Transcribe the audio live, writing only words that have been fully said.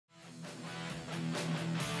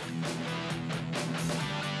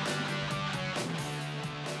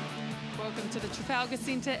to the Trafalgar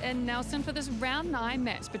Centre in Nelson for this round 9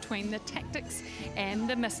 match between the Tactics and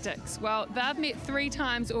the Mystics. Well, they've met 3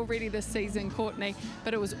 times already this season, Courtney,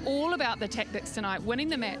 but it was all about the Tactics tonight, winning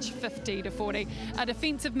the match 50-40. A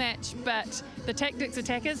defensive match, but the Tactics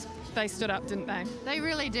attackers, they stood up, didn't they? They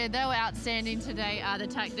really did. They were outstanding today, the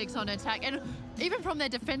Tactics on attack. And even from their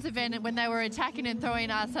defensive end, when they were attacking and throwing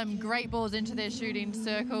some great balls into their shooting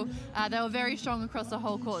circle, they were very strong across the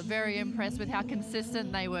whole court. Very impressed with how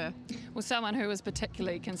consistent they were. Well, someone who was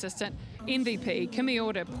particularly consistent, MVP,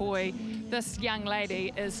 Kimiora Poi. This young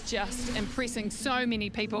lady is just impressing so many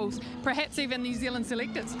people, perhaps even New Zealand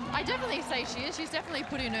selectors. I definitely say she is. She's definitely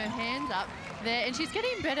putting her hands up there, and she's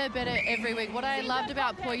getting better every week. What I loved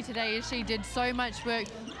about Poi today is she did so much work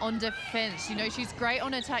on defense. You know, she's great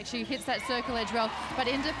on attack. She hits that circle edge well, but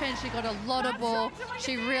in defense she got a lot of ball.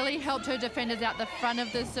 She really helped her defenders out the front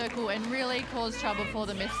of the circle and really caused trouble for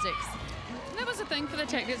the Mystics. That was the thing for the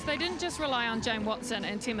Tactics. They didn't just rely on Jane Watson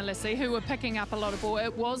and Temalisi, who were picking up a lot of ball.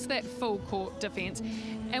 It was that full court defence.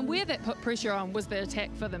 And where that put pressure on was the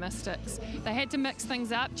attack for the Mystics. They had to mix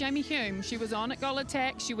things up. Jamie Hume, she was on at goal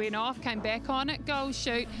attack, she went off, came back on at goal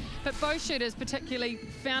shoot, but both shooters particularly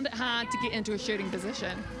found it hard to get into a shooting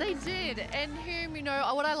position. They did, and Hume, you know,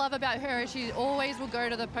 what I love about her is she always will go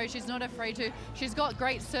to the post. She's not afraid to. She's got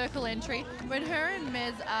great circle entry. When her and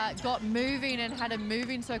Mez got moving and had a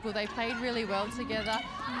moving circle, they played really well together.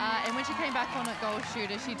 And when she came back on at goal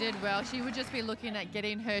shooter, she did well. She would just be looking at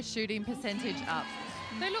getting her shooting percentage up.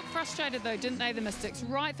 They looked frustrated though, didn't they, the Mystics,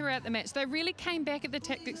 right throughout the match. They really came back at the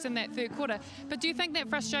Tactics in that third quarter. But do you think that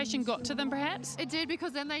frustration got to them perhaps? It did,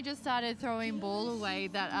 because then they just started throwing ball away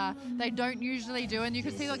that they don't usually do. And you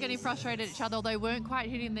could see them getting frustrated at each other. They weren't quite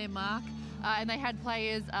hitting their mark. And they had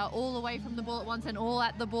players all away from the ball at once and all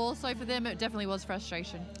at the ball. So for them, it definitely was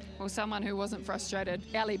frustration. Well, someone who wasn't frustrated,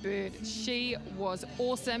 Ali Bird, she was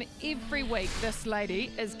awesome. Every week, this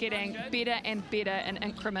lady is getting better and better in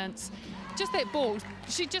increments. Just that ball,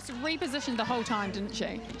 she just repositioned the whole time, didn't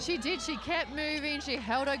she? She did. She kept moving. She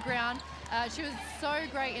held her ground. She was so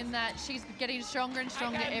great in that she's getting stronger and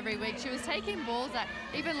stronger every week. She was taking balls that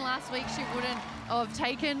even last week she wouldn't have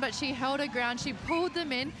taken, but she held her ground. She pulled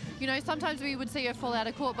them in. You know, sometimes we would see her fall out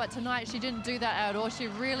of court, but tonight she didn't do that at all. She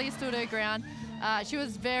really stood her ground. She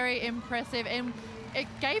was very impressive, and it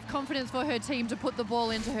gave confidence for her team to put the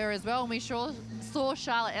ball into her as well. And we saw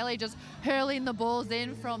Charlotte Ellie just hurling the balls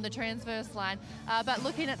in from the transverse line. But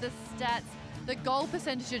looking at the stats, the goal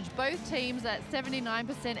percentage, both teams at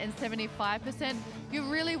 79% and 75%. You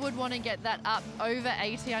really would want to get that up over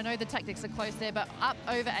 80. I know the Tactics are close there, but up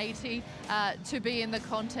over 80 to be in the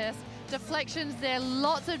contest. Deflections, there are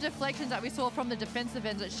lots of deflections that we saw from the defensive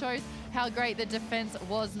ends. It shows how great the defense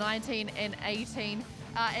was, 19 and 18.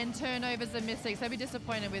 And turnovers, the Mystics, they'll be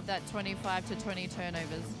disappointed with that 25-20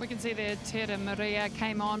 turnovers. We can see there Tera Maria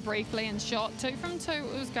came on briefly and shot 2 from 2.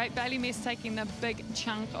 It was great. Bailey Mess taking the big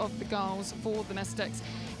chunk of the goals for the Mystics.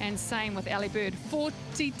 And same with Ali Bird,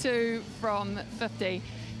 42 from 50.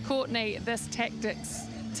 Courtney, this Tactics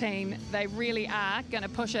team, they really are going to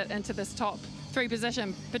push it into this top 3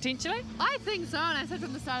 position, potentially? I think so, and I said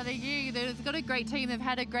from the start of the year, they've got a great team. They've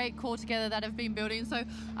had a great core together that have been building, so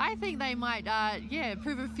I think they might,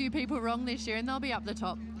 prove a few people wrong this year, and they'll be up the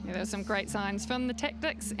top. Yeah, there were some great signs from the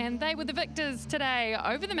Tactics, and they were the victors today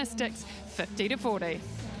over the Mystics, 50-40.